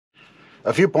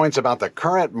A few points about the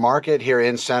current market here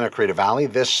in Santa Clarita Valley.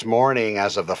 This morning,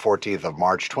 as of the 14th of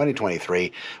March,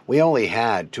 2023, we only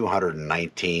had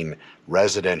 219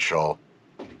 residential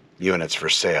units for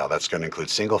sale. That's going to include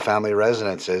single-family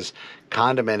residences,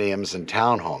 condominiums, and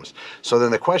townhomes. So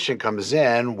then the question comes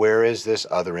in, where is this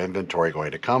other inventory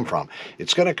going to come from?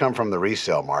 It's going to come from the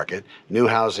resale market. New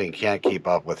housing can't keep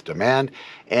up with demand,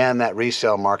 and that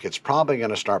resale market's probably going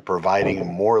to start providing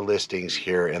more listings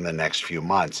here in the next few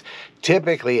months.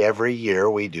 Typically, every year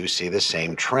we do see the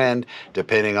same trend,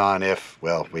 depending on if,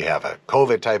 well, we have a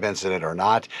COVID-type incident or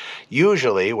not.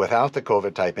 Usually, without the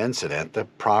COVID-type incident, the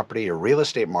property or real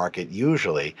estate market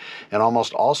usually, in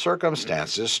almost all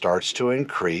circumstances, starts to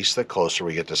increase the closer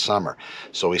we get to summer.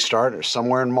 So we start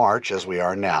somewhere in March, as we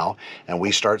are now, and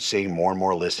we start seeing more and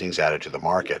more listings added to the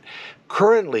market.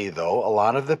 Currently, though, a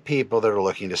lot of the people that are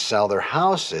looking to sell their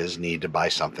houses need to buy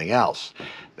something else.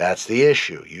 That's the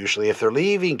issue. Usually, if they're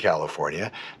leaving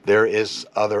California, there is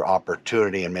other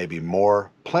opportunity and maybe more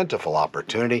plentiful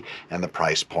opportunity, and the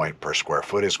price point per square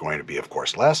foot is going to be, of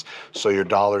course, less, so your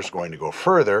dollar's going to go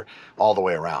further all the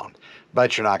way around.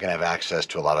 But you're not going to have access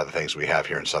to a lot of the things we have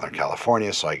here in Southern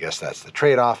California, so I guess that's the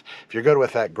trade-off. If you're good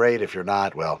with that, great. If you're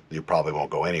not, well, you probably won't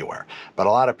go anywhere. But a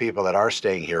lot of people that are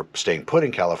staying here, staying put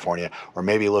in California, or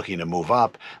maybe looking to move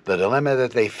up, the dilemma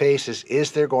that they face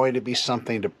is there going to be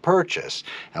something to purchase?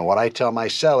 And what I tell my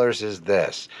sellers is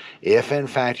this: if in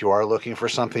fact you are looking for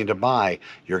something to buy,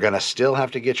 you're going to still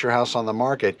have to get your house on the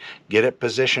market, get it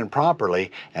positioned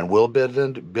properly, and we'll build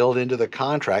into the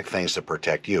contract things to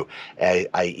protect you,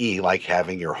 i.e. like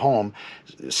having your home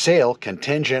sale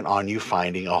contingent on you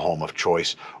finding a home of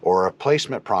choice or a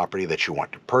replacement property that you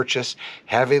want to purchase,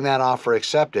 having that offer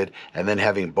accepted, and then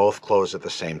having both close at the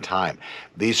same time.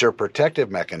 These are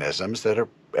protective mechanisms that are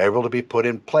able to be put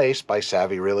in place by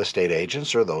savvy real estate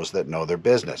agents or those that know their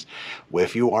business.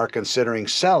 If you are considering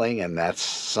selling, and that's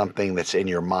something that's in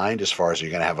your mind as far as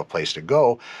you're going to have a place to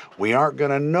go, we aren't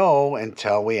going to know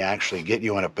until we actually get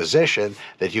you in a position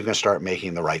that you can start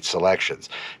making the right selections.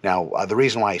 Now, the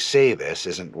reason why I say this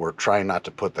isn't we're trying not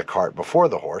to put the cart before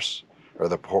the horse, or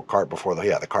the cart before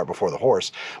the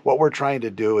horse. What we're trying to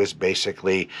do is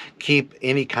basically keep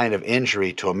any kind of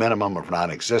injury to a minimum of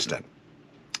non-existent.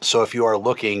 So if you are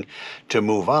looking to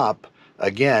move up,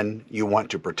 again, you want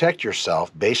to protect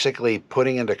yourself, basically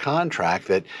putting into contract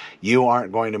that you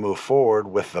aren't going to move forward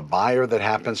with the buyer that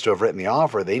happens to have written the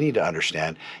offer. They need to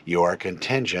understand you are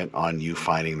contingent on you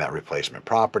finding that replacement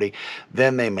property.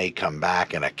 Then they may come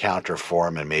back in a counter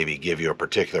form and maybe give you a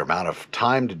particular amount of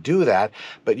time to do that,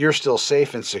 but you're still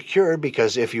safe and secure,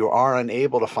 because if you are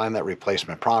unable to find that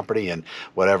replacement property in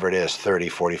whatever it is, 30,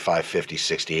 45, 50,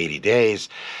 60, 80 days,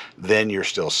 then you're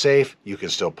still safe. You can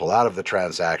still pull out of the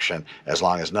transaction, as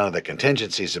long as none of the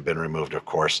contingencies have been removed, of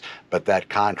course, but that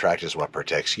contract is what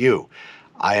protects you.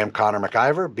 I am Connor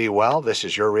McIver. Be well. This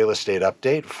is your real estate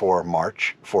update for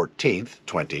March 14th,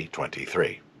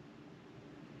 2023.